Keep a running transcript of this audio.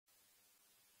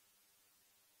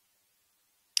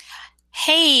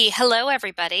Hey, hello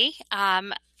everybody.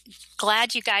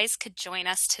 Glad you guys could join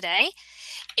us today.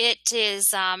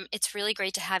 It's really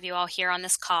great to have you all here on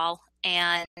this call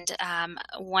and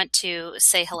want to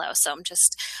say hello. So I'm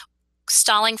just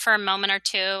stalling for a moment or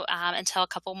two until a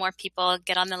couple more people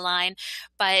get on the line.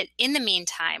 But in the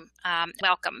meantime,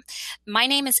 welcome. My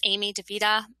name is Amy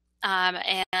DeVita.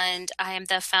 And I am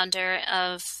the founder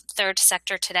of Third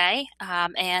Sector Today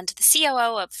and the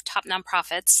COO of Top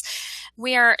Nonprofits.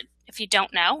 We are, if you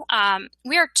don't know,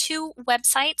 we are two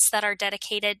websites that are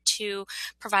dedicated to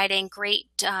providing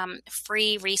great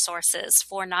free resources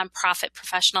for nonprofit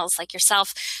professionals like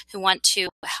yourself who want to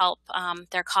help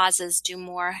their causes do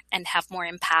more and have more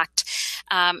impact.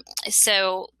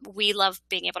 So we love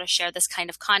being able to share this kind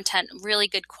of content, really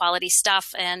good quality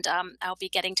stuff, and I'll be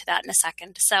getting to that in a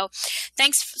second. So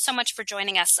thanks so much for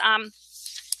joining us.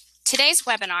 Today's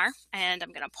webinar, and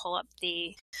I'm going to pull up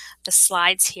the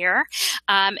slides here.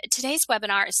 Today's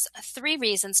webinar is 3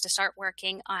 reasons to start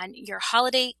working on your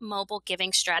holiday mobile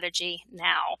giving strategy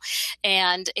now.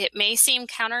 And it may seem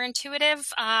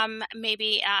counterintuitive,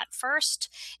 maybe at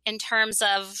first, in terms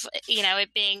of,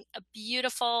 it being a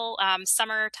beautiful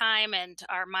summertime and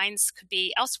our minds could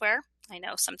be elsewhere. I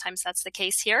know sometimes that's the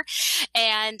case here.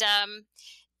 And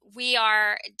we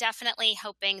are definitely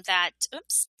hoping that,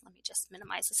 oops, let me just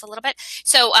minimize this a little bit.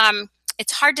 So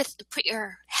it's hard to put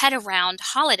your head around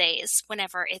holidays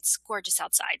whenever it's gorgeous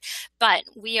outside, but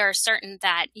we are certain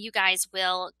that you guys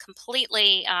will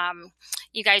completely,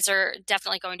 you guys are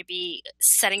definitely going to be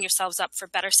setting yourselves up for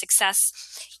better success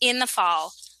in the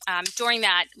fall during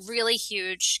that really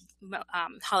huge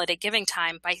holiday giving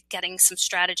time by getting some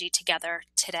strategy together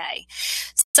today.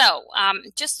 So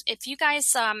just if you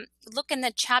guys look in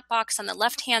the chat box on the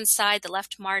left-hand side, the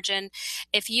left margin,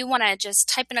 if you want to just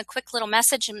type in a quick little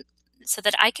message so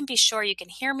that I can be sure you can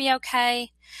hear me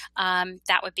okay,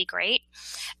 that would be great.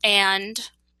 And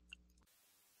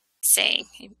see,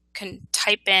 you can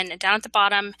type in down at the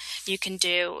bottom, you can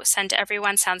do send to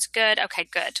everyone. Sounds good. Okay,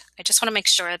 good. I just want to make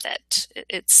sure that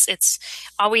it's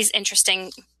always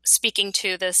interesting speaking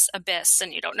to this abyss,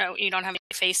 and you don't have any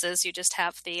faces, you just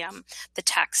have the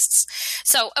texts.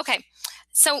 So, okay.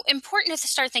 So important to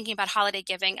start thinking about holiday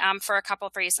giving for a couple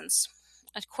of reasons.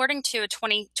 According to a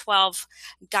 2012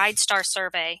 GuideStar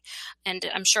Survey, and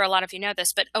I'm sure a lot of you know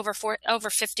this, but over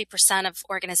 50% of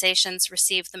organizations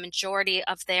receive the majority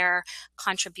of their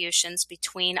contributions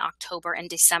between October and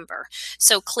December.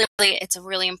 So clearly, it's a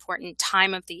really important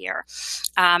time of the year.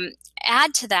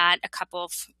 Add to that a couple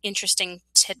of interesting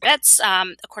tidbits.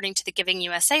 According to the Giving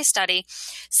USA study,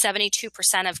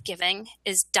 72% of giving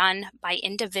is done by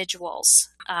individuals.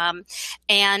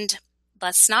 And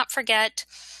let's not forget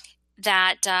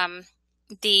that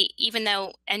even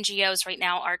though NGOs right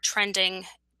now are trending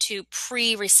to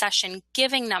pre-recession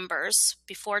giving numbers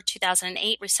before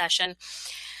 2008 recession,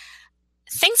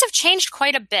 things have changed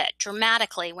quite a bit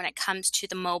dramatically when it comes to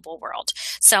the mobile world.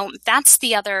 So that's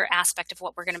the other aspect of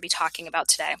what we're going to be talking about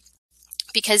today.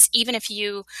 Because even if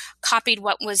you copied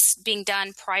what was being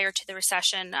done prior to the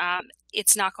recession,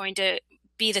 it's not going to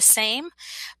be the same,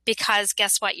 because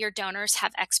guess what? Your donors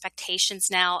have expectations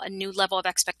now, a new level of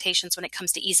expectations when it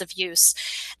comes to ease of use.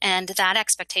 And that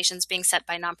expectation is being set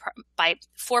by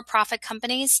for-profit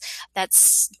companies that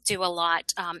do a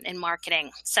lot in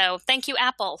marketing. So thank you,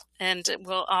 Apple. And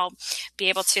we'll all be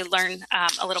able to learn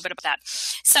a little bit about that.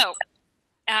 So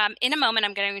in a moment,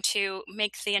 I'm going to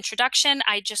make the introduction.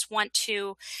 I just want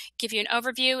to give you an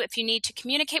overview. If you need to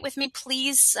communicate with me,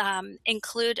 please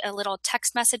include a little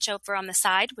text message over on the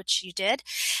side, which you did,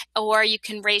 or you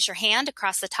can raise your hand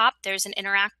across the top. There's an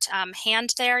interact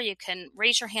hand there. You can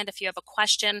raise your hand if you have a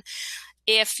question.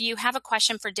 If you have a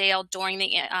question for Dale during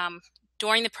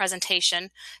the presentation,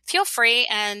 feel free,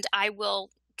 and I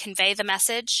will convey the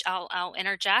message. I'll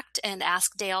interject and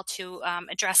ask Dale to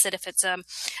address it if it's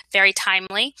very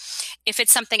timely. If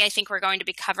it's something I think we're going to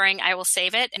be covering, I will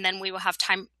save it, and then we will have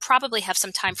time, probably have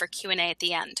some time for Q&A at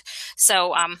the end.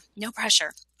 So no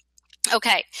pressure.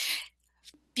 Okay.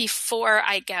 Before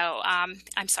I go,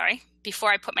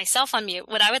 before I put myself on mute,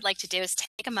 what I would like to do is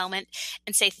take a moment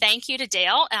and say thank you to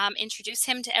Dale. Introduce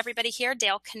him to everybody here.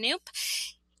 Dale Knoop.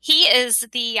 He is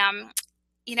the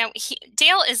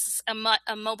Dale is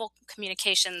a mobile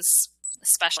communications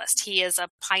specialist. He is a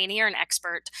pioneer and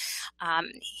expert.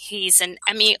 He's an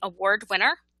Emmy Award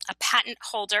winner, a patent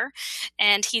holder,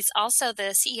 and he's also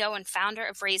the CEO and founder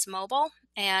of Raise Mobile.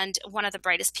 and one of the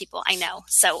brightest people I know.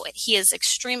 So he is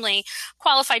extremely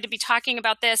qualified to be talking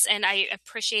about this, and I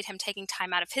appreciate him taking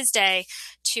time out of his day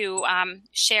to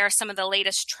share some of the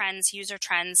latest trends, user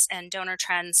trends, and donor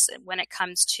trends when it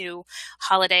comes to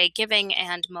holiday giving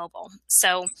and mobile.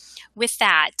 So with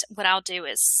that, what I'll do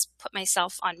is put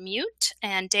myself on mute.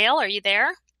 And Dale, are you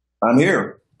there? I'm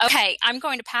here. Okay, I'm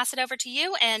going to pass it over to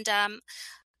you, and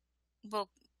we'll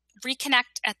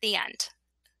reconnect at the end.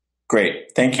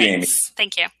 Great. Thank you, Amy.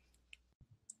 Thank you.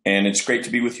 And it's great to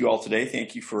be with you all today.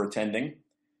 Thank you for attending.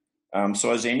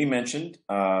 So as Amy mentioned,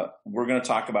 we're going to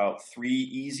talk about 3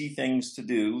 easy things to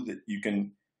do that you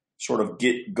can sort of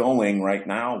get going right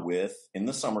now with in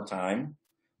the summertime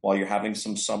while you're having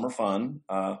some summer fun.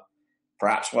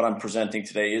 Perhaps what I'm presenting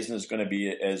today isn't going to be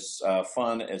as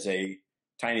fun as a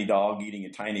tiny dog eating a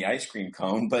tiny ice cream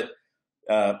cone, but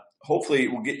hopefully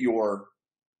it will get your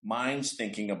minds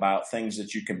thinking about things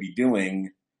that you can be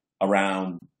doing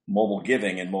around mobile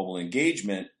giving and mobile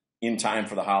engagement in time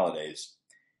for the holidays.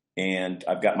 And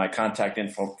I've got my contact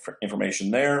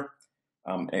information there.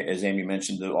 As Amy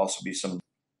mentioned, there'll also be some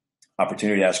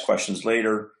opportunity to ask questions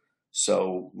later.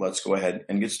 So let's go ahead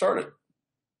and get started.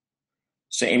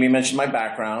 So Amy mentioned my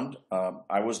background.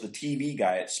 I was the TV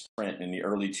guy at Sprint in the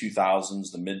early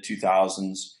 2000s, the mid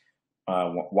 2000s.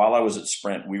 While I was at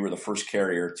Sprint, we were the first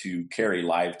carrier to carry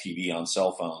live TV on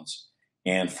cell phones.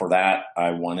 And for that,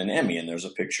 I won an Emmy. And there's a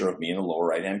picture of me in the lower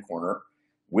right-hand corner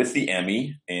with the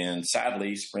Emmy. And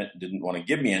sadly, Sprint didn't want to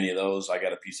give me any of those. I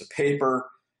got a piece of paper,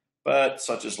 but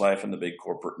such is life in the big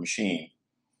corporate machine.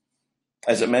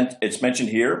 As it's mentioned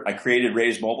here, I created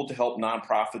Raise Mobile to help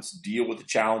nonprofits deal with the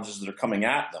challenges that are coming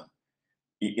at them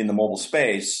in the mobile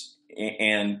space.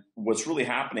 And what's really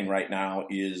happening right now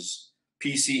is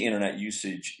PC internet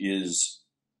usage is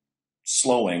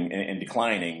slowing and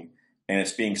declining, and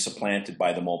it's being supplanted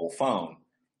by the mobile phone.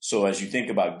 So as you think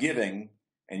about giving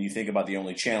and you think about the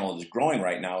only channel that's growing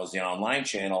right now is the online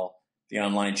channel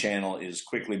is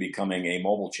quickly becoming a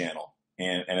mobile channel.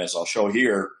 And as I'll show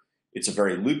here, it's a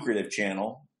very lucrative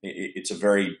channel. It's a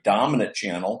very dominant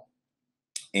channel.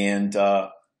 And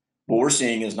what we're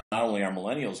seeing is not only are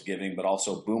millennials giving, but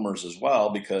also boomers as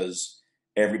well, because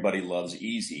everybody loves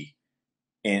easy.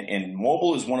 And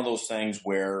mobile is one of those things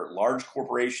where large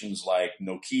corporations like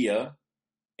Nokia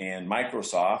and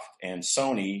Microsoft and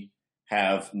Sony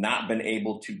have not been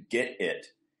able to get it.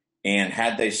 And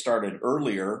had they started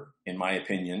earlier, in my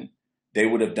opinion, they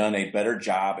would have done a better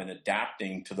job in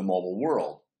adapting to the mobile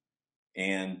world.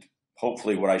 And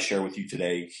hopefully what I share with you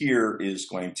today here is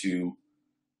going to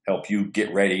help you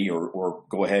get ready or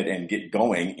go ahead and get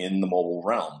going in the mobile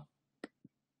realm.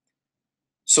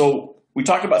 So we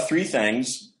talked about 3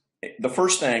 things. The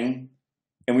first thing,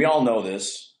 and we all know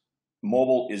this,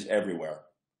 mobile is everywhere.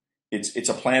 It's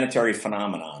a planetary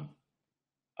phenomenon.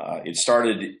 It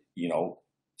started,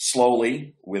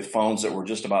 slowly with phones that were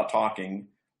just about talking,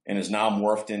 and is now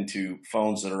morphed into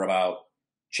phones that are about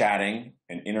chatting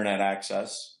and internet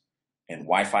access and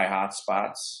Wi-Fi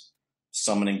hotspots,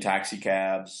 summoning taxi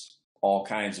cabs, all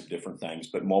kinds of different things.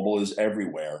 But mobile is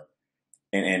everywhere.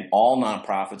 And all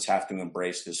nonprofits have to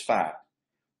embrace this fact.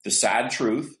 The sad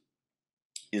truth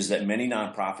is that many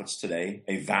nonprofits today,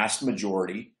 a vast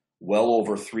majority, well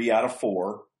over 3 out of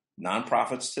 4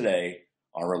 nonprofits today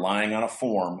are relying on a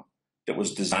form that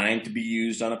was designed to be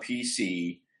used on a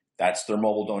PC. That's their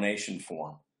mobile donation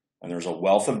form. And there's a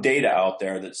wealth of data out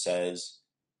there that says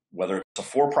whether it's a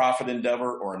for-profit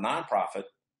endeavor or a nonprofit,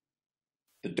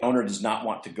 the donor does not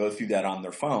want to go through that on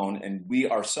their phone. And we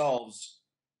ourselves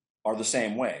are the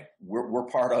same way. We're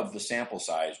part of the sample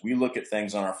size. We look at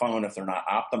things on our phone. If they're not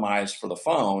optimized for the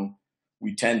phone,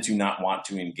 we tend to not want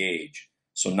to engage.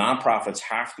 So nonprofits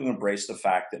have to embrace the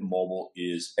fact that mobile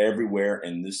is everywhere,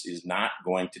 and this is not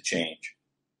going to change.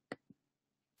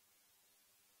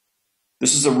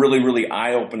 This is a really, really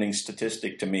eye-opening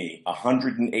statistic to me,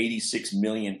 186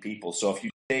 million people. So if you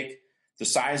take the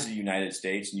size of the United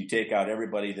States and you take out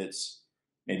everybody that's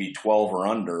maybe 12 or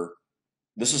under,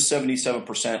 this is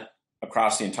 77%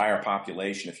 across the entire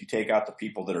population. If you take out the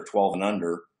people that are 12 and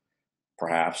under,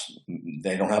 perhaps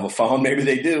they don't have a phone, maybe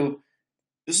they do.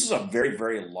 This is a very,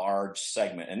 very large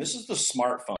segment, and this is the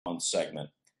smartphone segment.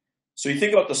 So you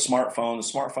think about the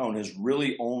smartphone has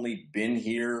really only been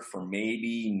here for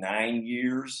maybe 9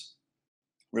 years,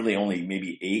 really only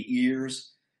maybe 8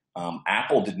 years.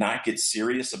 Apple did not get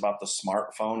serious about the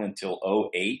smartphone until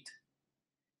 2008,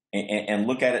 and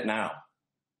look at it now.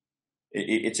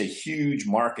 It's a huge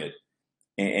market,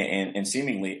 and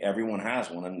seemingly everyone has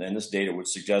one, and this data would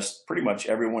suggest pretty much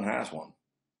everyone has one.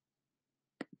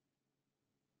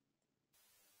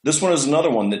 This one is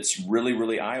another one that's really,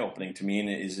 really eye-opening to me and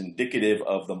is indicative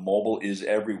of the mobile is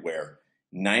everywhere.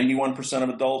 91% of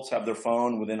adults have their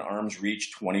phone within arm's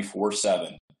reach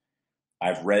 24/7.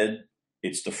 I've read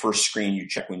it's the first screen you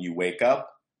check when you wake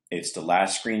up. It's the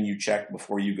last screen you check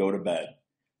before you go to bed.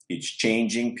 It's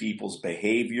changing people's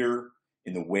behavior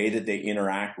in the way that they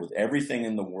interact with everything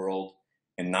in the world,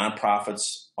 and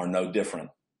nonprofits are no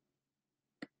different.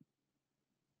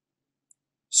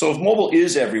 So if mobile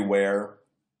is everywhere,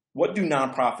 what do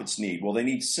nonprofits need? Well, they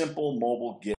need simple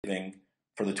mobile giving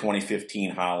for the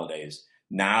 2015 holidays.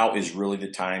 Now is really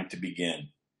the time to begin.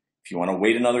 If you want to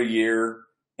wait another year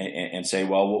and say,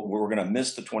 well, we're going to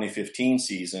miss the 2015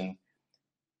 season,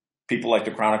 people like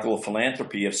the Chronicle of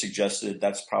Philanthropy have suggested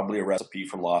that's probably a recipe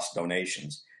for lost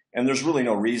donations. And there's really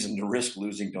no reason to risk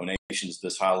losing donations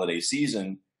this holiday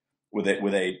season with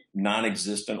a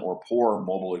non-existent or poor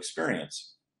mobile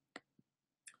experience.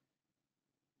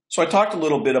 So I talked a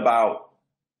little bit about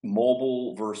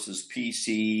mobile versus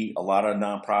PC. A lot of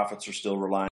nonprofits are still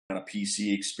relying on a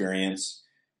PC experience.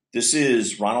 This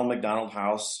is Ronald McDonald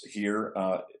House here,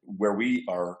 where we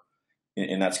are,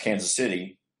 and that's Kansas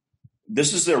City.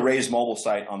 This is their Raise mobile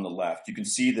site on the left. You can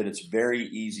see that it's very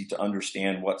easy to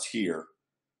understand what's here.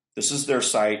 This is their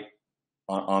site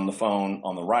on the phone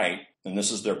on the right, and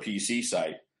this is their PC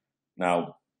site.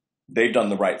 Now, they've done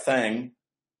the right thing.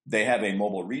 They have a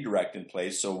mobile redirect in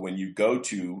place, so when you go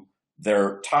to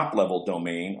their top-level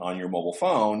domain on your mobile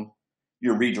phone,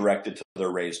 you're redirected to their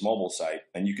Raise mobile site,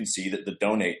 and you can see that the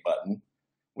donate button,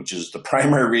 which is the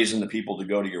primary reason to people to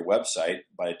go to your website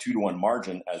by a 2-to-1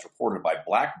 margin as reported by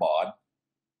Blackbaud,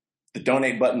 the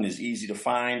donate button is easy to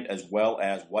find as well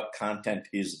as what content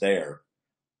is there.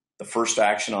 The first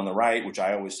action on the right, which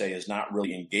I always say is not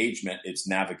really engagement, it's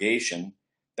navigation.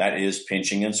 That is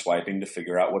pinching and swiping to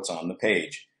figure out what's on the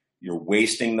page. You're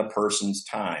wasting the person's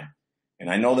time. And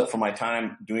I know that from my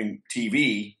time doing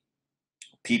TV,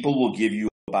 people will give you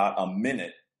about a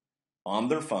minute on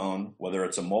their phone, whether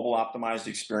it's a mobile optimized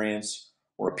experience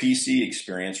or a PC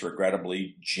experience,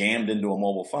 regrettably jammed into a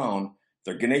mobile phone,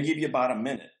 they're going to give you about a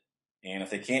minute. And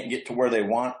if they can't get to where they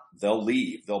want, they'll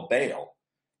leave, they'll bail.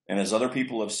 And as other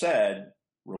people have said,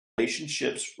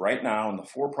 relationships right now in the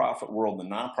for-profit world, the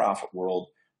nonprofit world,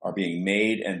 are being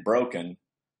made and broken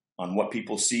on what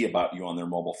people see about you on their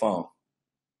mobile phone.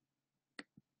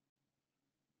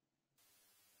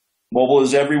 Mobile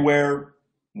is everywhere.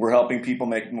 We're helping people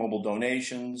make mobile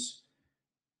donations.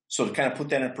 So to kind of put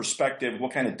that in perspective,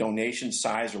 what kind of donation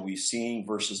size are we seeing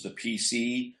versus the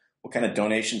PC? What kind of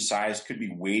donation size could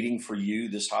be waiting for you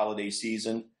this holiday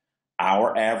season?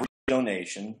 Our average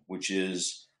donation, which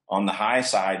is on the high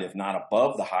side, if not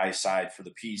above the high side for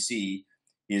the PC,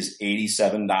 is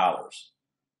 $87.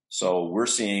 So we're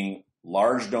seeing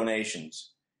large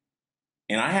donations.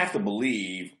 And I have to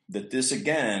believe that this,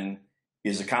 again,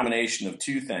 is a combination of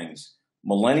two things.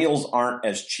 Millennials aren't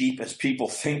as cheap as people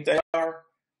think they are,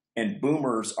 and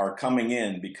boomers are coming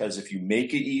in because if you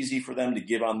make it easy for them to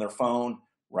give on their phone,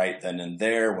 right then and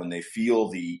there, when they feel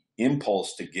the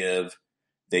impulse to give,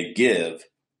 they give.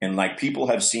 And like people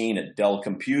have seen at Dell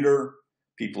Computer,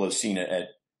 people have seen it at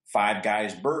Five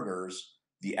Guys Burgers,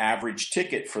 the average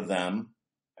ticket for them,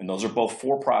 and those are both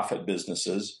for-profit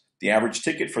businesses, the average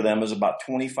ticket for them is about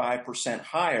 25%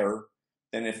 higher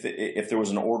than if there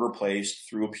was an order placed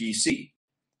through a PC.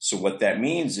 So what that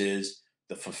means is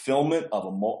the fulfillment of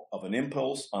an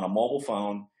impulse on a mobile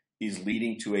phone is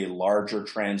leading to a larger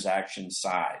transaction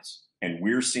size. And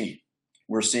we're seeing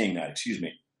that,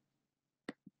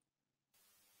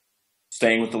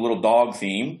 Staying with the little dog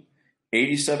theme,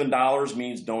 $87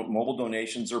 means mobile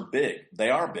donations are big. They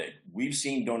are big. We've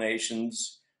seen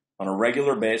donations on a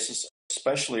regular basis,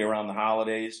 especially around the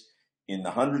holidays, in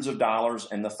the hundreds of dollars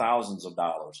and the thousands of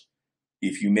dollars.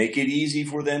 If you make it easy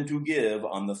for them to give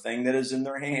on the thing that is in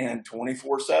their hand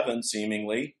 24/7,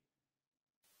 seemingly,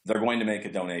 they're going to make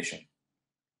a donation.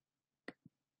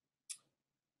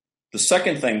 The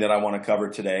second thing that I want to cover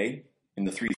today in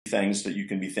the 3 things that you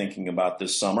can be thinking about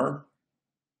this summer,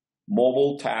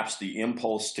 mobile taps the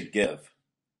impulse to give.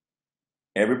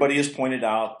 Everybody has pointed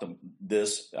out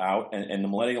this out, and the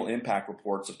Millennial Impact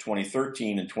Reports of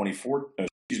 2013 and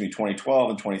 2012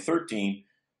 and 2013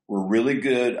 were really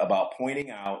good about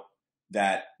pointing out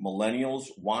that millennials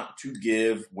want to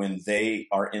give when they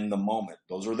are in the moment.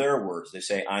 Those are their words. They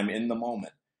say, I'm in the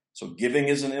moment. So giving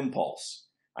is an impulse.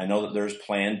 I know that there's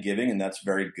planned giving, and that's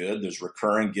very good. There's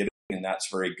recurring giving, and that's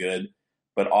very good.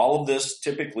 But all of this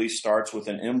typically starts with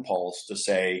an impulse to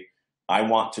say, I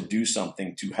want to do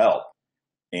something to help.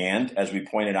 And as we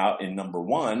pointed out in number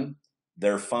 1,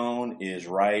 their phone is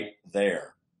right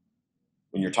there.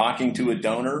 When you're talking to a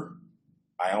donor,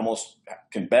 I almost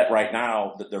can bet right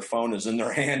now that their phone is in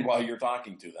their hand while you're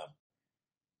talking to them.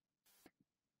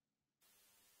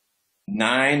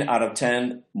 9 out of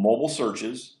 10 mobile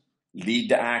searches lead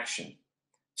to action.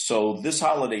 So this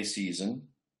holiday season,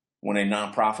 when a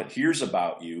nonprofit hears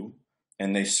about you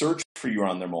and they search for you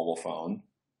on their mobile phone,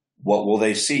 what will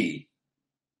they see?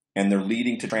 And they're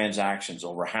leading to transactions.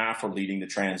 Over half are leading to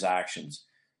transactions.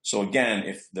 So again,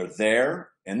 if they're there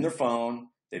in their phone,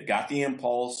 they've got the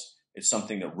impulse, it's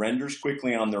something that renders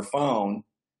quickly on their phone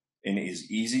and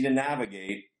is easy to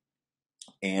navigate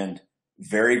and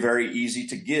very, very easy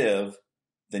to give,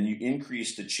 then you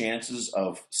increase the chances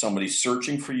of somebody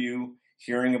searching for you,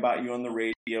 hearing about you on the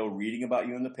radio, reading about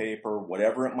you in the paper,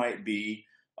 whatever it might be.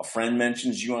 A friend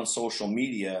mentions you on social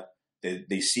media,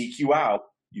 they seek you out.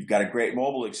 You've got a great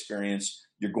mobile experience.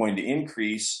 You're going to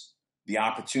increase the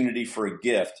opportunity for a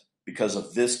gift because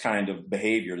of this kind of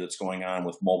behavior that's going on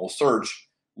with mobile search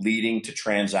leading to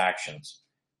transactions.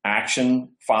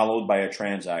 Action followed by a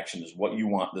transaction is what you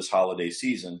want this holiday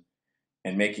season,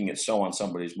 and making it so on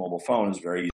somebody's mobile phone is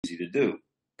very easy to do.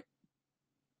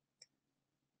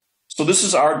 So this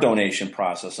is our donation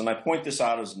process, and I point this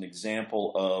out as an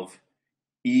example of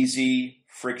easy,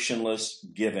 frictionless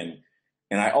giving.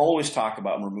 And I always talk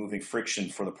about removing friction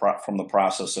from the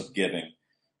process of giving.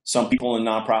 Some people in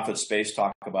nonprofit space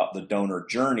talk about the donor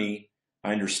journey.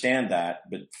 I understand that,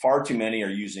 but far too many are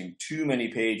using too many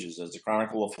pages. As the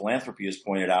Chronicle of Philanthropy has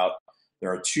pointed out,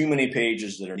 there are too many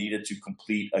pages that are needed to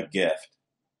complete a gift.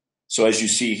 So as you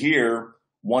see here,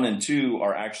 1 and 2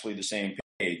 are actually the same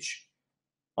page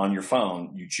on your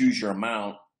phone. You choose your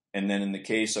amount, and then in the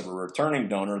case of a returning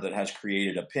donor that has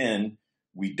created a PIN,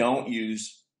 we don't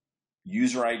use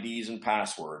user IDs and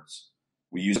passwords.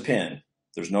 We use a PIN.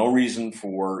 There's no reason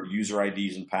for user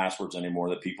IDs and passwords anymore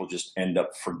that people just end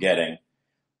up forgetting.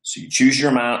 So you choose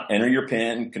your amount, enter your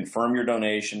PIN, confirm your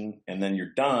donation, and then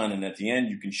you're done. And at the end,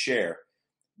 you can share.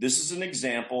 This is an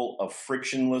example of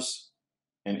frictionless,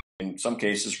 and in some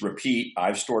cases, repeat.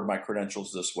 I've stored my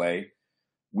credentials this way.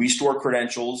 We store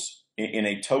credentials in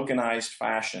a tokenized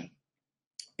fashion.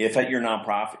 If at your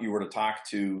nonprofit you were to talk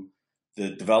to the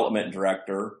development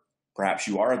director, perhaps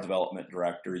you are a development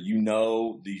director, you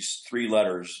know these 3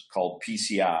 letters called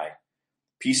PCI.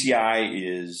 PCI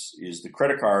is the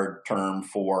credit card term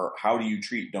for how do you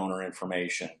treat donor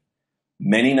information.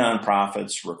 Many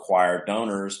nonprofits require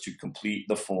donors to complete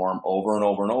the form over and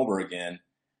over and over again.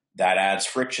 That adds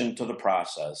friction to the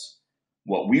process.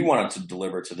 What we wanted to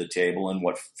deliver to the table and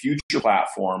what future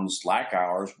platforms like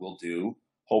ours will do,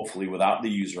 hopefully without the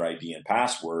user ID and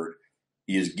password,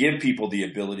 is give people the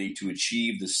ability to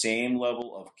achieve the same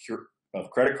level of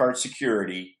credit card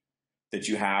security that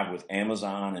you have with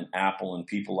Amazon and Apple and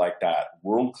people like that.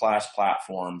 World-class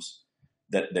platforms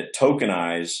that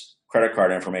tokenize credit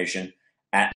card information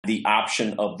at the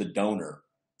option of the donor.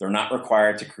 They're not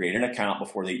required to create an account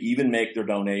before they even make their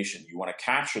donation. You want to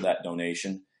capture that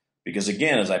donation because,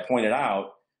 again, as I pointed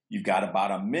out, you've got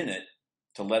about a minute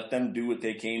to let them do what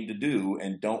they came to do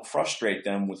and don't frustrate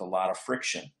them with a lot of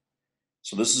friction.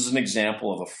 So this is an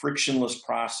example of a frictionless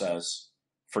process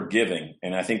for giving.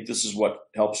 And I think this is what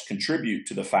helps contribute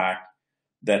to the fact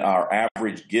that our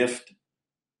average gift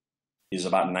is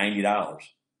about $90.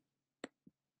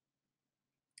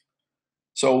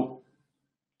 So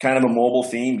kind of a mobile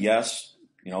theme, yes,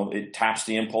 it taps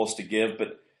the impulse to give,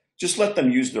 but just let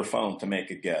them use their phone to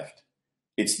make a gift.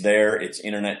 It's there, it's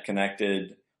internet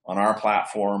connected. On our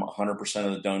platform, 100%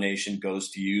 of the donation goes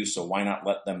to you, so why not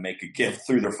let them make a gift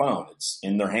through their phone? It's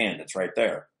in their hand, it's right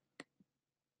there.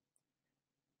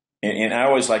 And I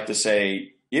always like to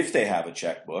say, if they have a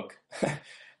checkbook,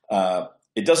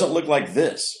 it doesn't look like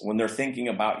this when they're thinking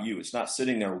about you. It's not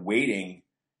sitting there waiting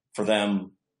for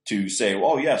them to say,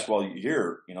 oh, yes, well,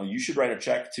 here, you should write a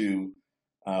check to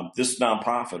this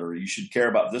nonprofit, or you should care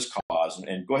about this cause,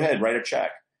 and go ahead, write a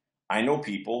check. I know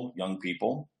people, young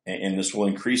people, and this will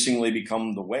increasingly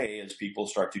become the way as people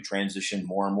start to transition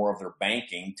more and more of their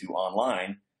banking to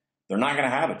online. They're not going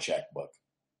to have a checkbook.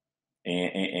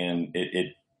 And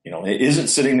it isn't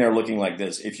sitting there looking like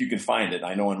this. If you can find it,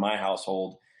 I know in my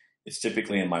household, it's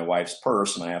typically in my wife's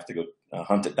purse and I have to go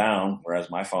hunt it down, whereas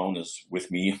my phone is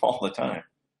with me all the time.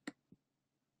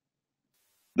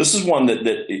 This is one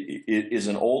that is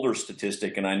an older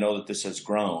statistic, and I know that this has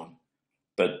grown,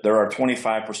 but there are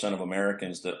 25% of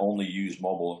Americans that only use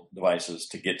mobile devices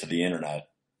to get to the internet.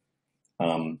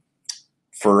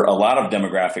 For a lot of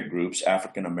demographic groups,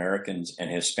 African Americans and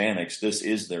Hispanics, this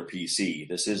is their PC.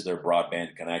 This is their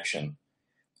broadband connection.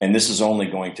 And this is only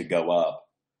going to go up.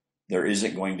 There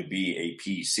isn't going to be a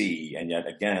PC. And yet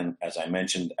again, as I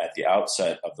mentioned at the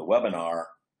outset of the webinar,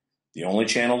 The only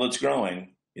channel that's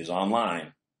growing is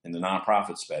online in the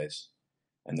nonprofit space.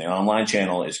 And the online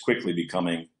channel is quickly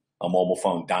becoming a mobile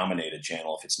phone dominated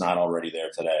channel if it's not already there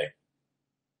today.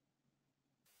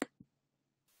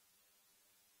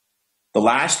 The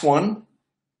last one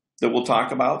that we'll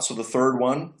talk about, so the third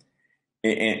one,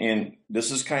 and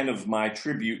this is kind of my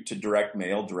tribute to direct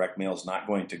mail. Direct mail is not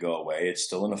going to go away. It's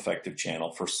still an effective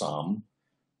channel for some.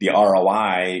 The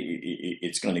ROI,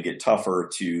 it's going to get tougher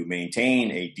to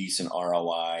maintain a decent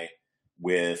ROI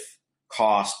with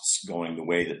costs going the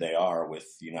way that they are with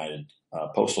the United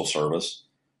Postal Service,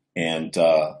 and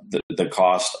the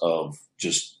cost of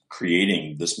just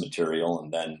creating this material,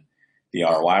 and then the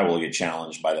ROI will get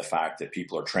challenged by the fact that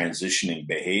people are transitioning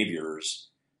behaviors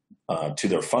to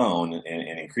their phone,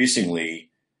 and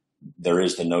increasingly there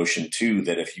is the notion too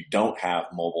that if you don't have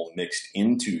mobile mixed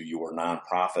into your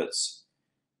nonprofit's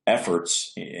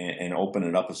efforts and open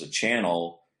it up as a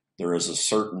channel, there is a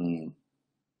certain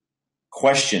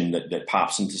question that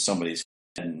pops into somebody's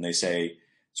head, and they say,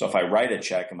 so if I write a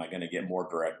check, am I going to get more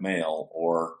direct mail?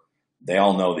 Or they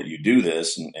all know that you do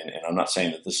this, and I'm not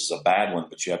saying that this is a bad one,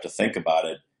 but you have to think about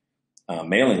it.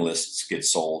 Mailing lists get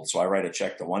sold. So I write a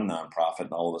check to one nonprofit,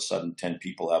 and all of a sudden 10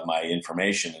 people have my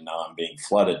information, and now I'm being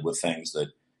flooded with things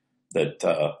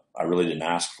that I really didn't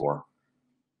ask for.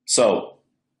 So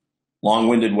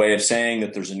long-winded way of saying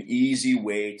that there's an easy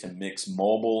way to mix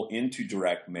mobile into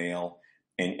direct mail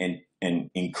and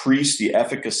increase the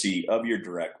efficacy of your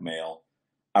direct mail.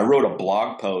 I wrote a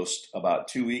blog post about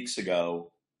 2 weeks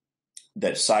ago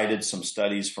that cited some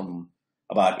studies from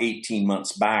about 18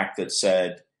 months back that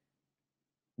said,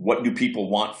 what do people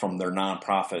want from their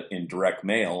nonprofit in direct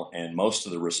mail? And most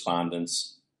of the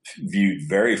respondents viewed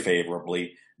very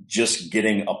favorably just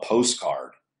getting a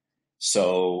postcard.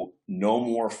 So no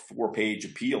more 4-page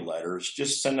appeal letters,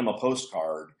 just send them a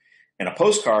postcard. And a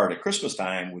postcard at Christmas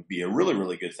time would be a really,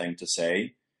 really good thing to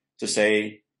say,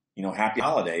 happy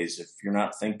holidays. If you're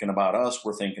not thinking about us,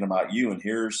 we're thinking about you. And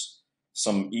here's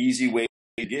some easy way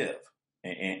to give.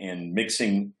 And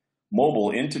mixing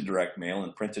mobile into direct mail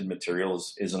and printed material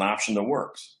is an option that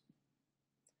works.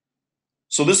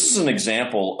 So this is an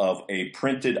example of a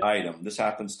printed item. This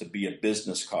happens to be a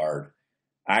business card.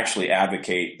 I actually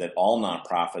advocate that all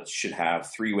nonprofits should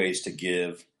have 3 ways to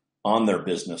give on their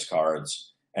business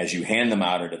cards as you hand them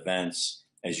out at events,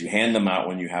 as you hand them out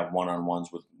when you have one-on-ones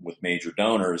with major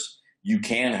donors. You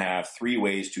can have 3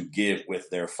 ways to give with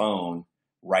their phone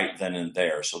right then and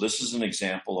there. So this is an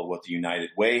example of what the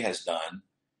United Way has done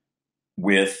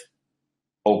with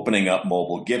opening up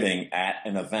mobile giving at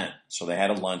an event. So they had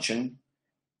a luncheon.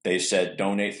 They said,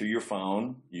 donate through your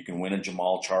phone. You can win a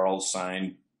Jamal Charles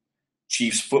signed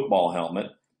Chiefs football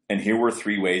helmet. And here were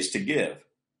 3 ways to give.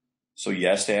 So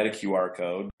yes, they had a QR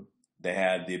code. They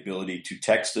had the ability to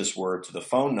text this word to the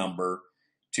phone number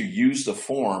to use the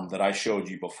form that I showed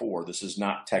you before. This is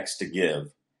not text to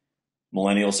give.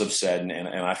 Millennials have said, and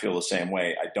I feel the same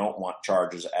way, I don't want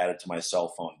charges added to my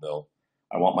cell phone bill.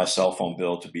 I want my cell phone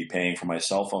bill to be paying for my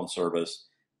cell phone service,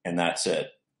 and that's it.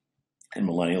 And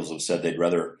millennials have said they'd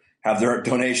rather have their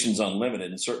donations unlimited,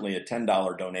 and certainly a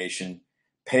 $10 donation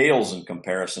pales in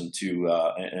comparison to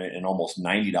an almost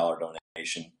 $90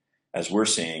 donation, as we're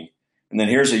seeing. And then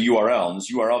here's a URL, and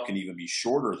this URL can even be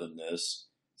shorter than this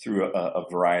through a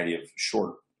variety of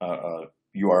short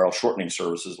URL shortening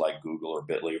services like Google or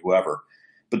Bitly or whoever.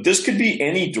 But this could be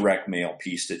any direct mail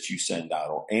piece that you send out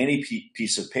or any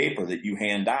piece of paper that you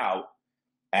hand out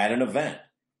at an event.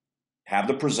 Have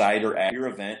the presider at your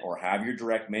event or have your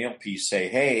direct mail piece say,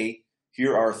 hey,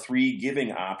 here are 3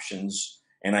 giving options.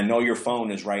 And I know your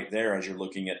phone is right there as you're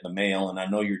looking at the mail. And I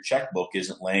know your checkbook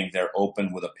isn't laying there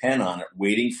open with a pen on it,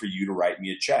 waiting for you to write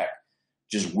me a check.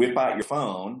 Just whip out your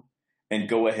phone and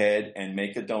go ahead and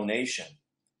make a donation.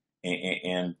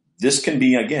 And this can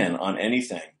be, again, on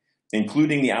anything,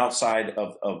 including the outside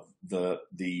of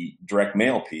the direct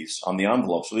mail piece on the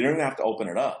envelope. So they don't even have to open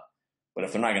it up. But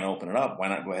if they're not going to open it up, why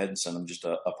not go ahead and send them just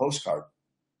a postcard?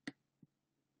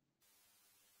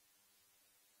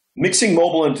 Mixing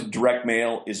mobile into direct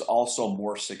mail is also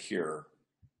more secure.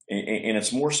 And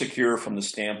it's more secure from the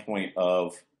standpoint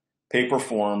of paper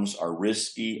forms are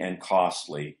risky and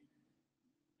costly.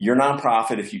 Your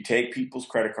nonprofit, if you take people's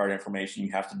credit card information,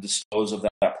 you have to dispose of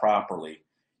that properly.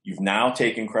 You've now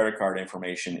taken credit card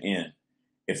information in.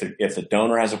 If the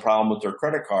donor has a problem with their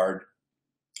credit card,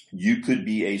 you could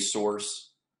be a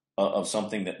source of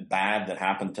something bad that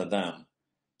happened to them.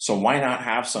 So why not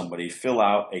have somebody fill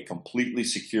out a completely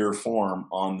secure form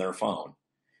on their phone?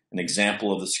 An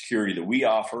example of the security that we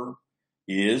offer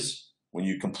is when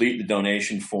you complete the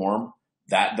donation form,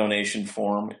 That donation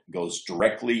form goes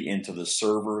directly into the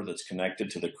server that's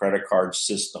connected to the credit card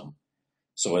system.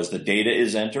 So as the data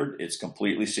is entered, it's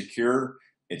completely secure.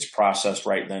 It's processed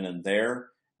right then and there,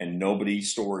 and nobody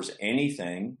stores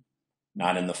anything,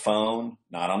 not in the phone,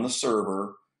 not on the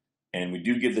server. And we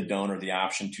do give the donor the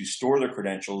option to store their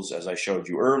credentials, as I showed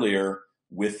you earlier,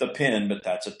 with the PIN, but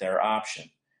that's at their option.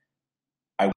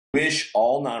 I wish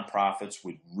all nonprofits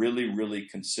would really, really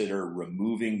consider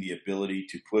removing the ability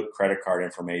to put credit card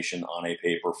information on a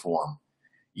paper form.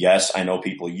 Yes, I know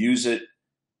people use it,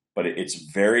 but it's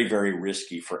very, very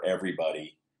risky for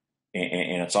everybody.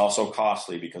 And it's also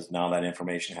costly because now that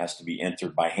information has to be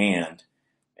entered by hand.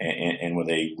 And with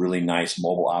a really nice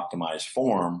mobile optimized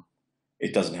form,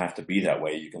 it doesn't have to be that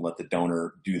way. You can let the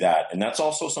donor do that. And that's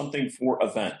also something for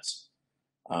events.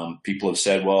 People have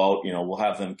said, well, we'll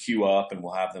have them queue up and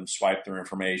we'll have them swipe their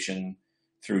information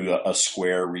through a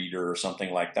Square reader or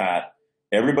something like that.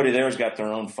 Everybody there has got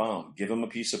their own phone. Give them a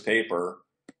piece of paper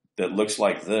that looks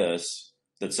like this,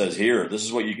 that says, here, this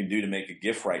is what you can do to make a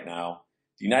gift right now.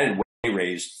 The United Way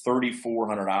raised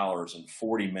 $3,400 in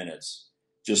 40 minutes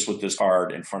just with this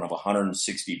card in front of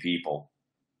 160 people.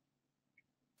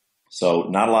 So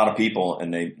not a lot of people,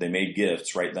 and they made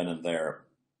gifts right then and there.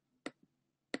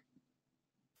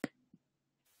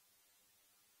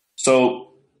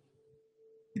 So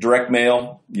direct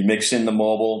mail, you mix in the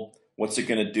mobile. What's it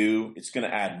going to do? It's going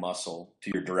to add muscle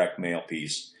to your direct mail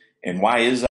piece. And why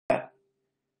is that? A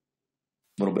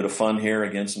little bit of fun here,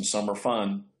 again, some summer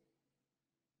fun.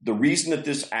 The reason that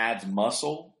this adds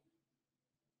muscle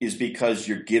is because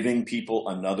you're giving people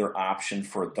another option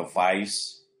for a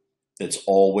device that's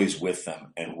always with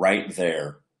them. And right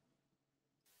there,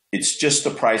 it's just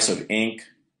the price of ink,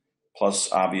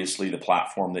 plus obviously the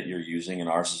platform that you're using, and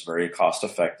ours is very cost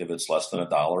effective. It's less than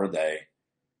 $1 a day.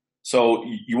 So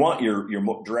you want your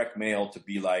direct mail to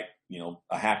be like,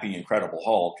 a happy, incredible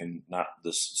Hulk and not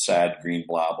this sad green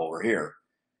blob over here.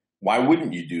 Why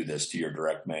wouldn't you do this to your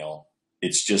direct mail?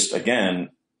 It's just, again,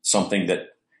 something that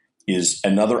is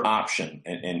another option.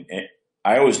 And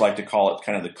I always like to call it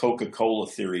kind of the Coca-Cola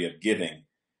theory of giving.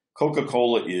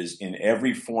 Coca-Cola is in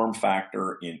every form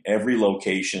factor, in every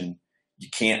location. You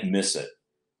can't miss it.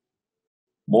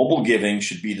 Mobile giving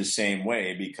should be the same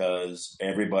way because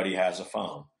everybody has a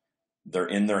phone. They're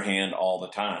in their hand all the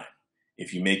time.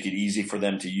 If you make it easy for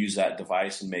them to use that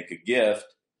device and make a gift,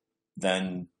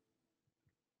 then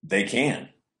they can.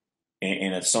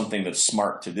 And it's something that's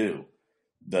smart to do.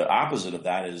 The opposite of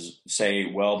that is say,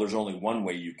 well, there's only one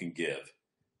way you can give,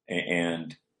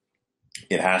 and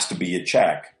it has to be a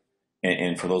check.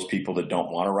 And for those people that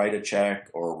don't want to write a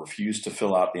check or refuse to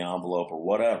fill out the envelope or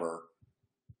whatever,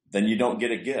 then you don't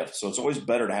get a gift. So it's always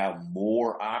better to have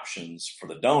more options for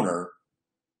the donor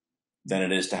than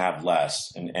it is to have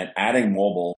less. And adding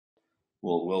mobile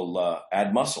will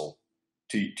add muscle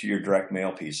to your direct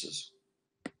mail pieces.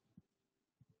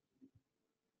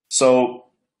 So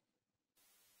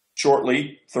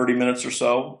shortly, 30 minutes or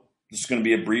so, this is going to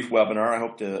be a brief webinar. I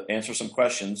hope to answer some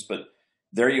questions, but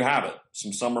there you have it.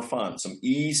 Some summer fun, some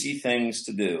easy things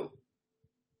to do.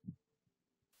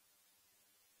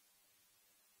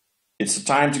 It's the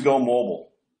time to go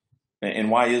mobile.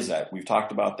 And why is that? We've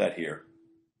talked about that here.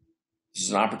 This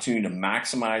is an opportunity to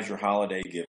maximize your holiday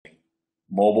giving.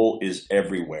 Mobile is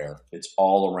everywhere. It's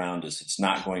all around us. It's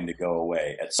not going to go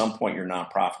away. At some point, your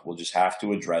nonprofit will just have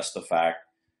to address the fact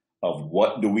of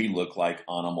what do we look like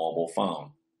on a mobile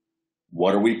phone?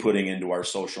 What are we putting into our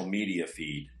social media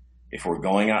feed? If we're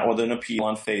going out with an appeal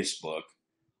on Facebook,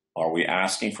 are we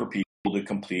asking for people to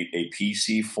complete a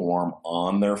PC form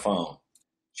on their phone?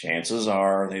 Chances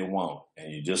are they won't,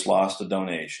 and you just lost a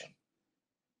donation.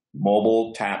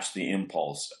 Mobile taps the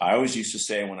impulse. I always used to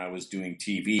say when I was doing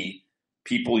TV,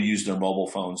 people use their mobile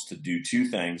phones to do two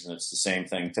things, and it's the same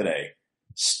thing today.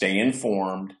 Stay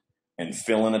informed and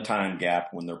fill in a time gap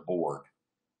when they're bored.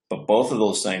 But both of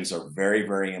those things are very,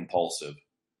 very impulsive.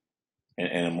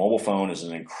 And a mobile phone is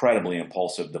an incredibly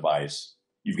impulsive device.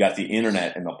 You've got the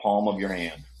internet in the palm of your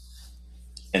hand.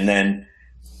 And then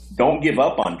don't give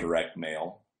up on direct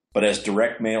mail, but as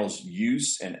direct mail's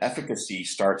use and efficacy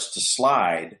starts to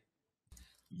slide,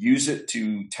 use it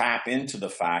to tap into the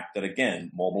fact that,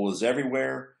 again, mobile is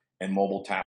everywhere and mobile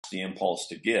taps the impulse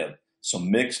to give. So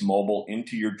mix mobile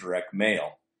into your direct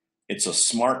mail. It's a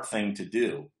smart thing to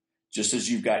do. Just as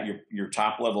you've got your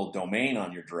top level domain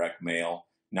on your direct mail,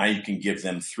 now you can give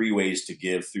them 3 ways to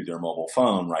give through their mobile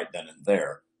phone right then and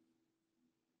there.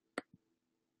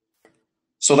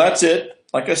 So that's it.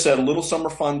 Like I said, a little summer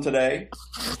fun today.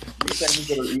 3 things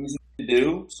that are easy to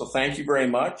do. So thank you very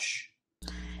much.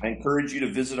 I encourage you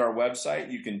to visit our website.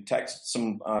 You can text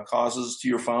some causes to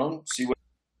your phone, see what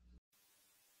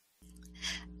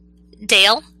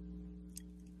Dale?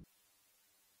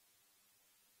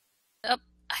 Oh,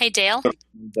 hey, Dale.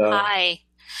 And, Hi.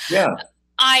 yeah,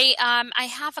 I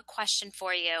have a question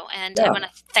for you, and I yeah. want to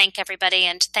thank everybody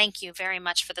and thank you very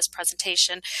much for this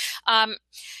presentation. Um,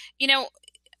 you know,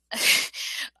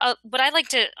 what I like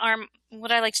to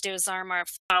do is arm our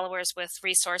followers with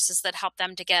resources that help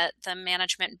them to get the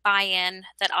management buy-in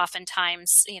that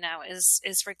oftentimes,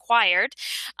 is required.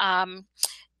 Um,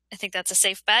 I think that's a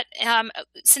safe bet.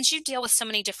 Since you deal with so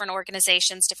many different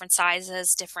organizations, different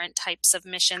sizes, different types of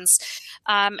missions,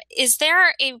 is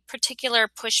there a particular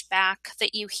pushback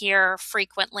that you hear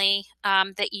frequently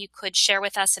that you could share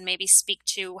with us and maybe speak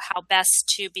to how best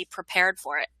to be prepared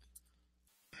for it?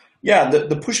 Yeah,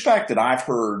 the pushback that I've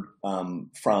heard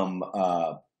from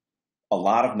a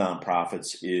lot of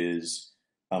nonprofits is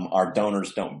our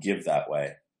donors don't give that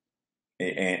way.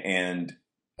 And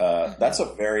Hmm. that's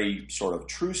a very sort of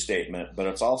true statement, but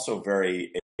it's also a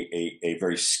very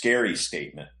scary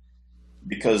statement,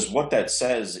 because what that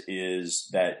says is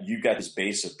that you got this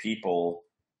base of people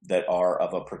that are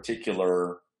of a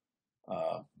particular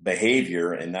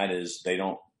behavior, and that is they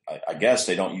don't. I guess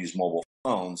they don't use mobile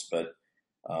phones, but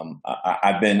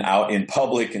I've been out in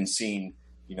public and seen,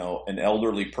 an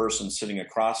elderly person sitting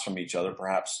across from each other,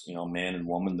 perhaps, man and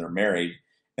woman, they're married,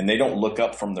 and they don't look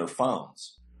up from their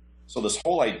phones. So this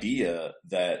whole idea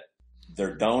that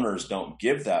their donors don't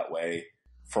give that way,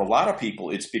 for a lot of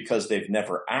people, it's because they've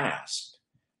never asked.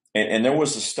 And there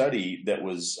was a study that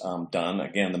was done,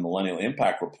 again, the Millennial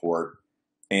Impact Report,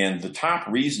 and the top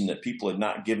reason that people had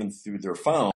not given through their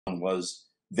phone was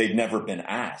they'd never been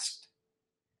asked.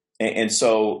 And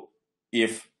so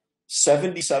if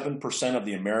 77% of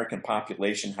the American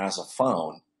population has a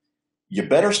phone, you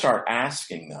better start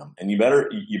asking them, and you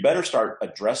better start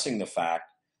addressing the fact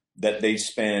that they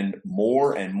spend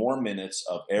more and more minutes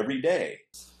of every day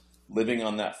living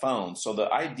on that phone. So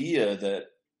the idea that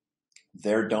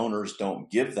their donors don't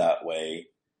give that way,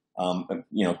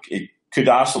 it could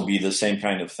also be the same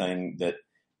kind of thing that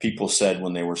people said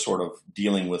when they were sort of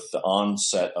dealing with the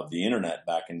onset of the internet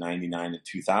back in 99 and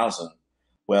 2000.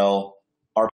 Well,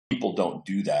 our people don't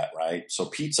do that, right? So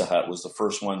Pizza Hut was the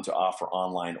first one to offer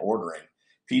online ordering.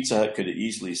 Pizza Hut could have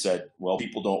easily said, well,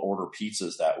 people don't order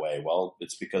pizzas that way. Well,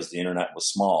 it's because the internet was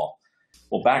small.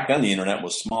 Well, back then the internet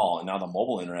was small, and now the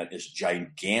mobile internet is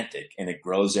gigantic, and it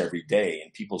grows every day.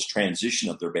 And people's transition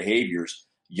of their behaviors,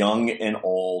 young and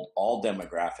old, all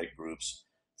demographic groups,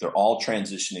 they're all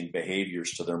transitioning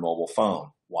behaviors to their mobile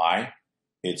phone. Why?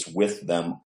 It's with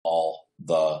them all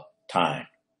the time.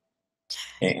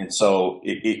 And so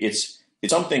it's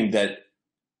something that,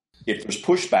 if there's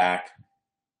pushback,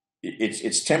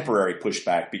 it's temporary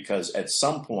pushback, because at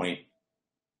some point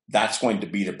that's going to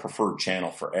be the preferred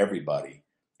channel for everybody.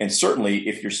 And certainly,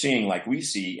 if you're seeing, like we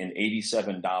see, an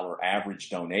 $87 average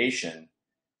donation,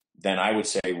 then I would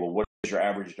say, well, what is your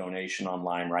average donation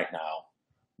online right now?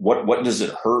 What does it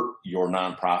hurt your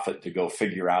nonprofit to go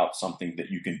figure out something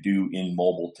that you can do in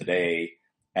mobile today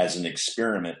as an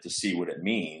experiment to see what it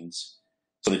means,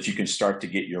 so that you can start to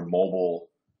get your mobile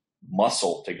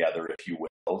muscle together, if you will,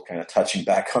 kind of touching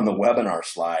back on the webinar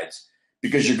slides,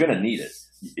 because you're going to need it.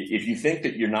 If you think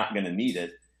that you're not going to need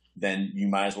it, then you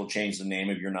might as well change the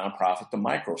name of your nonprofit to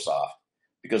Microsoft,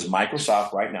 because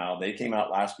Microsoft right now, they came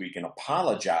out last week and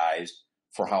apologized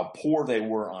for how poor they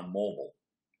were on mobile.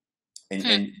 And, Hmm.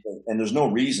 and, and there's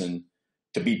no reason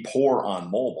to be poor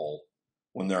on mobile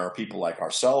when there are people like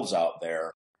ourselves out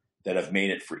there that have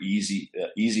made it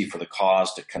easy for the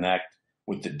cause to connect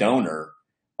with the donor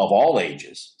of all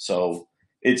ages. So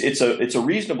it's a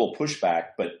reasonable pushback,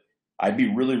 but I'd be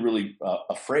really, really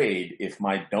afraid if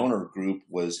my donor group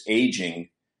was aging,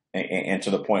 and to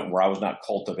the point where I was not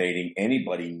cultivating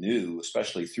anybody new,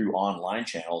 especially through online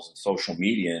channels and social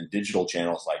media and digital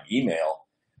channels like email,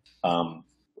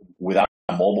 without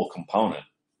a mobile component.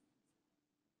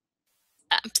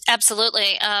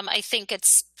 Absolutely. I think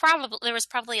there was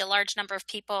probably a large number of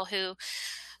people who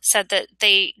said that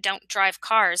they don't drive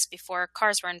cars before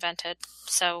cars were invented.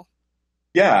 So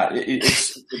Yeah,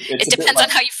 it's it a bit depends like, on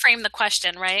how you frame the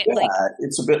question, right? Like, yeah,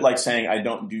 it's a bit like saying I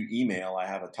don't do email, I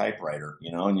have a typewriter,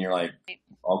 and you're like,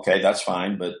 okay, that's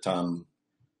fine, but um,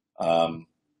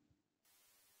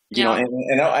 yeah.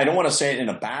 and I don't want to say it in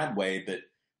a bad way, but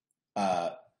uh,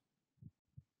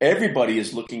 everybody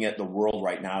is looking at the world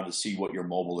right now to see what your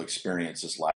mobile experience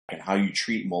is like, and how you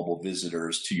treat mobile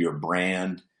visitors to your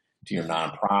brand, to your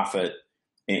nonprofit.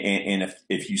 And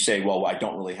if you say, well, I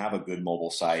don't really have a good mobile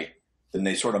site, then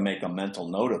they sort of make a mental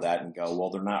note of that and go, well,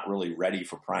 they're not really ready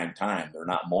for prime time. They're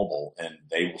not mobile, and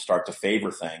they will start to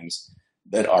favor things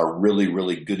that are really,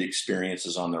 really good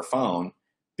experiences on their phone,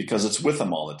 because it's with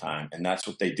them all the time. And that's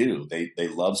what they do. They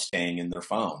love staying in their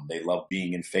phone. They love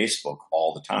being in Facebook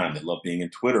all the time. They love being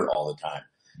in Twitter all the time,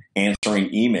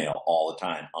 answering email all the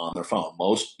time on their phone.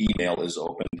 Most email is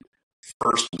opened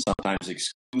first and sometimes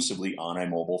exclusively on a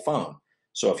mobile phone.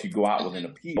 So if you go out with an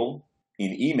appeal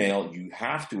in email, you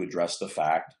have to address the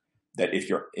fact that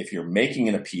if you're making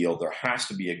an appeal, there has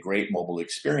to be a great mobile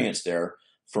experience there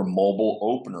for mobile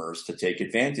openers to take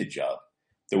advantage of.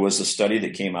 There was a study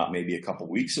that came out maybe a couple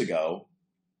weeks ago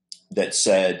that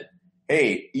said,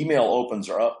 hey, email opens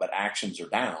are up, but actions are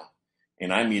down.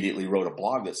 And I immediately wrote a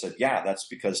blog that said, yeah, that's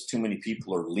because too many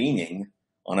people are leaning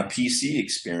on a PC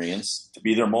experience to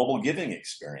be their mobile giving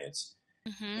experience.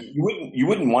 Mm-hmm. You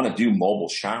wouldn't want to do mobile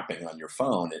shopping on your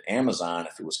phone at Amazon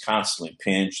if it was constantly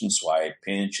pinch and swipe.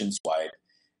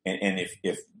 And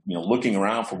if looking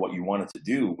around for what you wanted to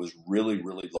do was really,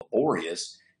 really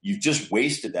laborious, you've just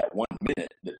wasted that 1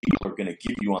 minute that people are going to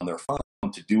give you on their phone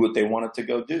to do what they wanted to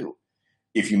go do.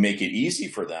 If you make it easy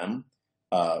for them,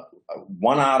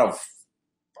 one out of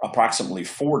approximately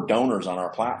 4 donors on our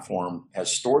platform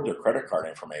has stored their credit card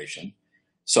information.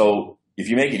 So if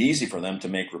you make it easy for them to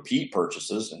make repeat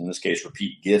purchases, in this case,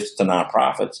 repeat gifts to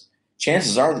nonprofits,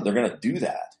 chances are that they're going to do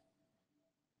that.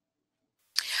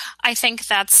 I think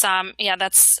that's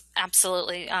that's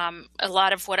absolutely a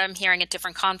lot of what I'm hearing at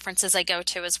different conferences I go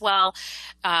to as well.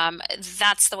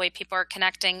 That's the way people are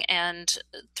connecting, and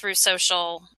through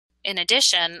social. In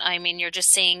addition, I mean, you're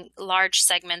just seeing large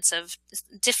segments of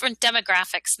different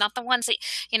demographics, not the ones that,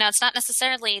 it's not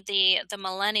necessarily the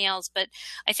millennials, but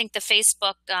I think the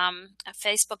Facebook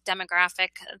demographic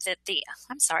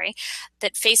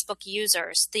that Facebook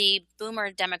users, the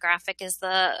boomer demographic is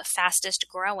the fastest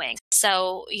growing.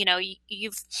 So,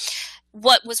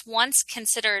 what was once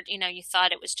considered, you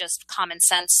thought it was just common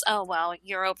sense. Oh, well,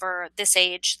 you're over this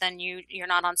age, then you're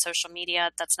not on social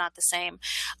media. That's not the same.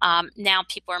 Now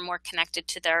people are more connected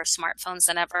to their smartphones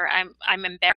than ever. I'm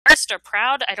embarrassed or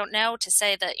proud, I don't know, to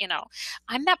say that,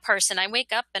 I'm that person. I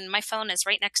wake up and my phone is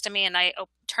right next to me and I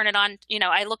turn it on.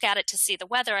 I look at it to see the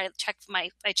weather. I check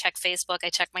Facebook. I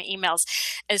check my emails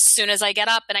as soon as I get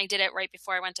up, and I did it right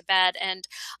before I went to bed. And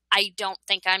I don't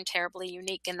think I'm terribly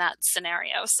unique in that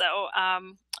scenario. So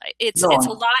it's a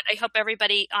lot. I hope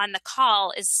everybody on the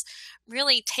call is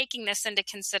really taking this into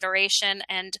consideration.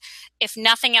 And if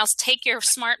nothing else, take your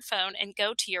smartphone and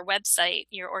go to your website,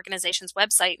 your organization's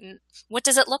website, and what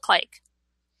does it look like?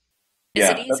 Is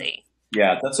it easy?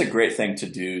 That's a great thing to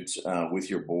do with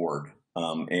your board.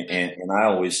 And I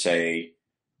always say,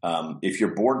 if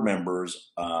your board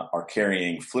members are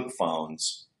carrying flip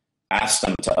phones, ask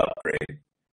them to upgrade,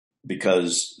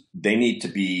 because they need to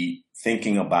be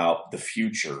thinking about the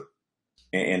future.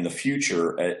 And the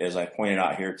future, as I pointed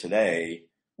out here today,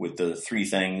 with the 3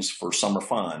 things for summer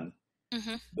fun,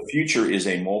 mm-hmm. The future is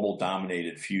a mobile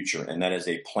dominated future, and that is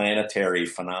a planetary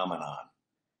phenomenon.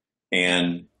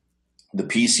 And the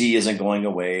PC isn't going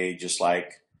away, just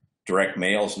like direct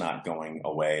mail's not going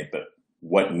away. But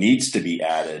what needs to be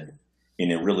added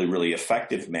in a really, really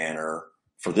effective manner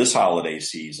for this holiday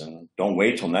season, don't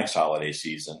wait till next holiday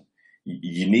season.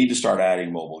 You need to start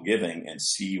adding mobile giving and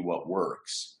see what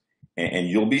works. And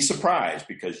you'll be surprised,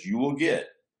 because you will get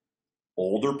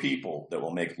older people that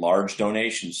will make large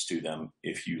donations to them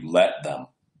if you let them.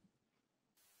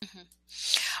 Mm-hmm.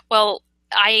 Well,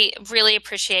 I really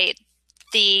appreciate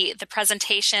the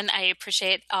presentation. I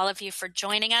appreciate all of you for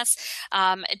joining us.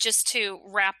 Just to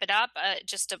wrap it up,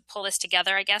 just to pull this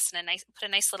together, I guess, and put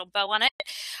a nice little bow on it.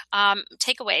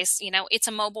 Takeaways, it's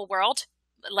a mobile world.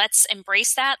 Let's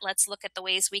embrace that. Let's look at the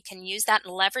ways we can use that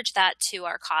and leverage that to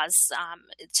our cause,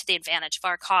 to the advantage of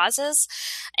our causes.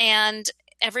 And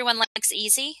everyone likes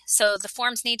easy, so the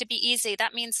forms need to be easy.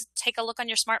 That means take a look on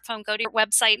your smartphone, go to your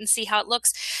website and see how it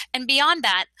looks. And beyond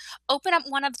that, open up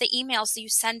one of the emails that you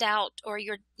send out, or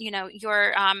your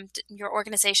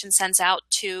organization sends out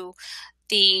to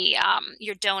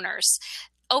your donors.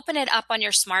 Open it up on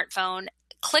your smartphone,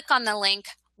 click on the link.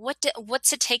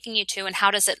 What's it taking you to, and how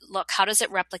does it look? How does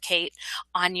it replicate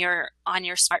on your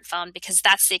smartphone? Because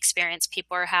that's the experience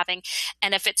people are having.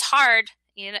 And if it's hard,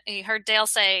 you heard Dale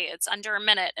say it's under a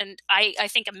minute, and I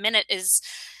think a minute is,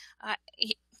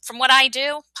 from what I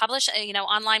do,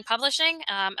 online publishing,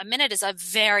 a minute is a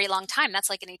very long time.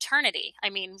 That's like an eternity. I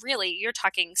mean, really, you're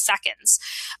talking seconds.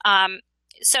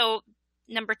 So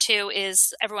number 2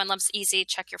 is everyone loves easy.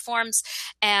 Check your forms.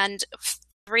 And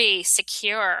 3,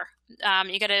 secure.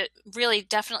 You got to really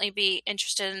definitely be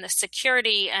interested in the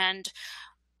security and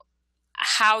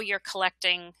how you're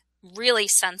collecting really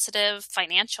sensitive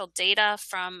financial data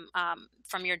from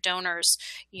your donors.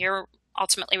 You're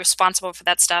ultimately responsible for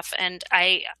that stuff. And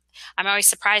I I'm always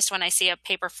surprised when I see a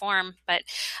paper form, but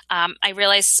I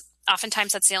realize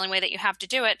oftentimes that's the only way that you have to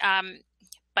do it.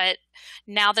 But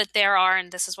now that there are,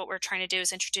 and this is what we're trying to do,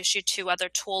 is introduce you to other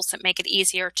tools that make it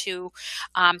easier to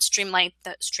streamline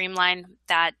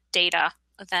that data,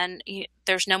 then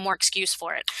there's no more excuse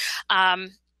for it.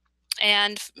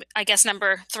 And I guess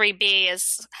number 3B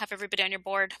is have everybody on your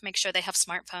board make sure they have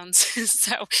smartphones.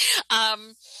 So,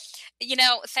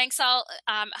 thanks all.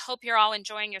 Hope you're all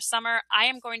enjoying your summer. I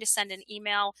am going to send an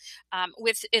email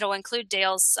it'll include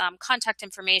Dale's contact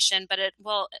information, but it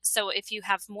will. So if you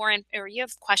have or you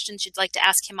have questions you'd like to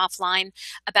ask him offline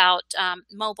about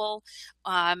mobile,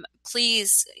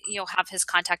 please, you'll have his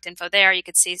contact info there. You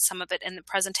could see some of it in the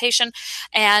presentation,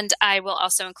 and I will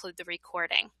also include the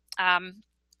recording.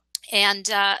 And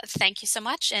thank you so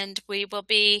much. And we will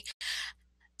be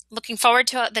looking forward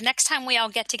to the next time we all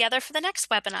get together for the next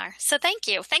webinar. So thank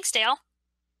you. Thanks, Dale.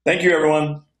 Thank you,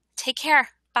 everyone. Take care.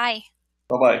 Bye.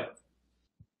 Bye-bye.